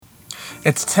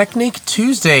It's Technique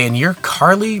Tuesday, and you're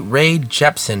Carly Rae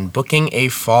Jepsen booking a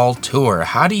fall tour.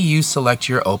 How do you select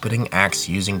your opening acts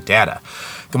using data?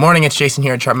 Good morning, it's Jason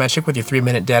here at Chartmetric with your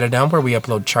 3-minute data dump, where we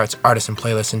upload charts, artists, and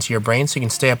playlists into your brain so you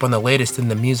can stay up on the latest in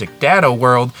the music data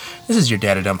world. This is your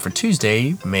data dump for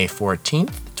Tuesday, May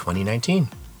 14th, 2019.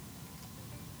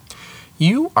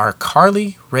 You are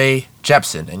Carly Rae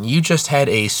Jepsen, and you just had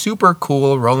a super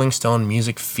cool Rolling Stone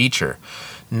music feature.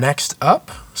 Next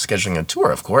up, scheduling a tour,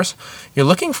 of course, you're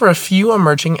looking for a few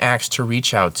emerging acts to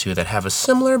reach out to that have a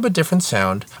similar but different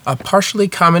sound, a partially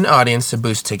common audience to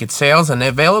boost ticket sales, and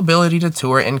availability to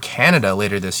tour in Canada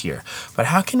later this year. But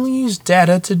how can we use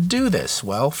data to do this?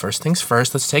 Well, first things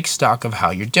first, let's take stock of how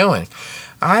you're doing.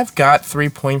 I've got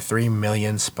 3.3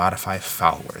 million Spotify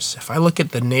followers. If I look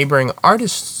at the neighboring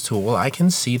artists tool, I can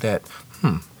see that,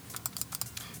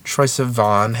 Troye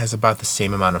Sivan has about the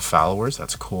same amount of followers.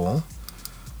 That's cool.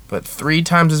 But 3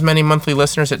 times as many monthly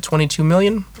listeners at 22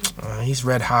 million? He's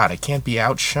red hot. It can't be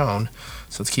outshone.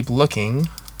 So let's keep looking.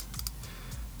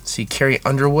 See, Carrie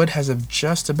Underwood has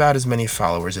just about as many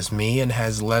followers as me and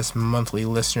has less monthly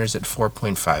listeners at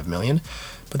 4.5 million.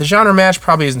 But the genre match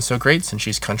probably isn't so great since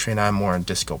she's country and I'm more in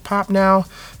disco pop now.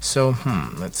 So,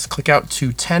 let's click out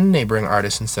to 10 neighboring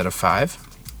artists instead of 5.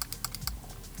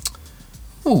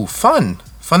 Ooh, Fun.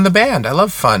 Fun the band. I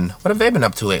love Fun. What have they been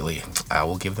up to lately? I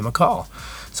will give them a call.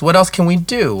 So what else can we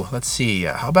do? Let's see.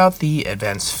 How about the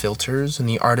advanced filters in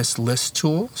the artist list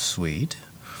tool? Sweet.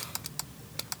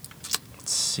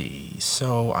 Let's see.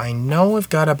 So I know I've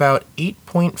got about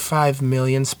 8.5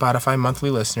 million Spotify monthly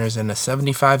listeners and a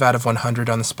 75 out of 100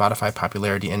 on the Spotify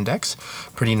popularity index.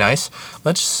 Pretty nice.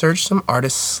 Let's search some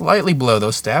artists slightly below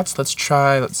those stats. Let's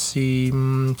try,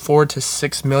 4 to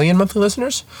 6 million monthly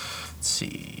listeners. Let's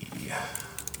see.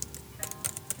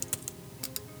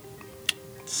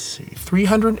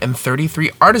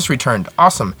 333 artists returned.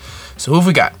 Awesome. So who have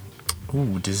we got?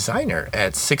 Ooh, Designer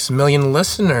at 6 million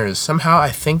listeners. Somehow I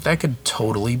think that could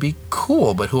totally be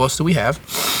cool. But who else do we have?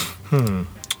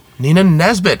 Nina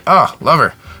Nesbitt. Oh, love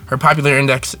her. Her popular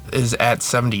index is at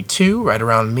 72, right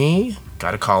around me.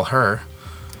 Gotta call her.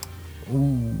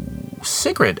 Ooh,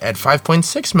 Sigrid at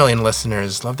 5.6 million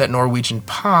listeners. Love that Norwegian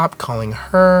pop. Calling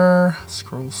her.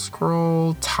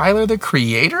 Scroll. Tyler, the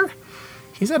Creator?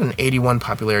 He's at an 81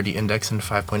 popularity index and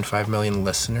 5.5 million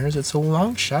listeners. It's a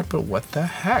long shot, but what the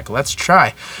heck? Let's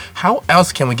try. How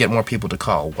else can we get more people to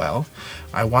call? Well,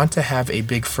 I want to have a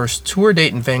big first tour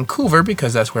date in Vancouver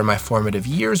because that's where my formative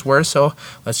years were, so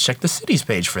let's check the cities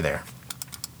page for there.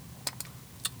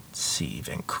 Let's see,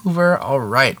 Vancouver. All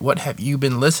right, what have you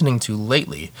been listening to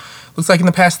lately? Looks like in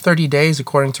the past 30 days,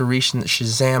 according to recent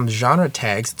Shazam genre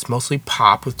tags, it's mostly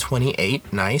pop with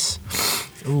 28. Nice.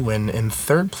 Ooh, and in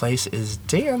third place is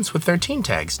Dance with 13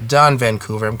 tags. Done,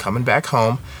 Vancouver. I'm coming back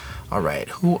home. All right,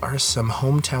 who are some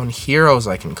hometown heroes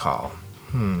I can call?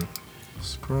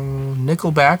 Scroll.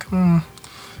 Nickelback.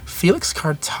 Felix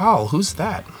Cartal. Who's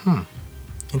that?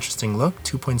 Interesting look.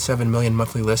 2.7 million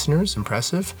monthly listeners.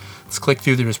 Impressive. Let's click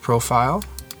through his profile.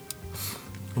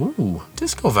 Ooh,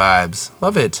 disco vibes.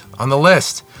 Love it. On the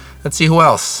list. Let's see who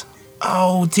else.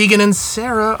 Oh, Tegan and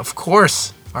Sarah. Of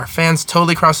course. Our fans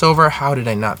totally cross over. How did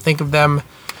I not think of them?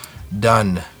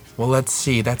 Done. Well, let's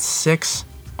see. That's 6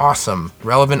 awesome,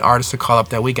 relevant artists to call up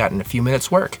that we got in a few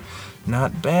minutes' work.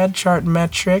 Not bad,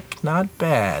 Chartmetric. Not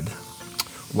bad.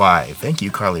 Why, thank you,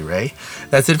 Carly Rae.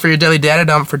 That's it for your daily data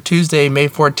dump for Tuesday, May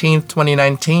 14th,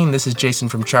 2019. This is Jason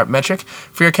from Chartmetric.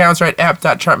 For your accounts, write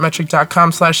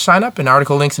app.chartmetric.com/signup, and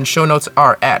article links and show notes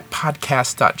are at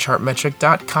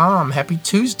podcast.chartmetric.com. Happy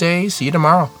Tuesday. See you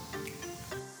tomorrow.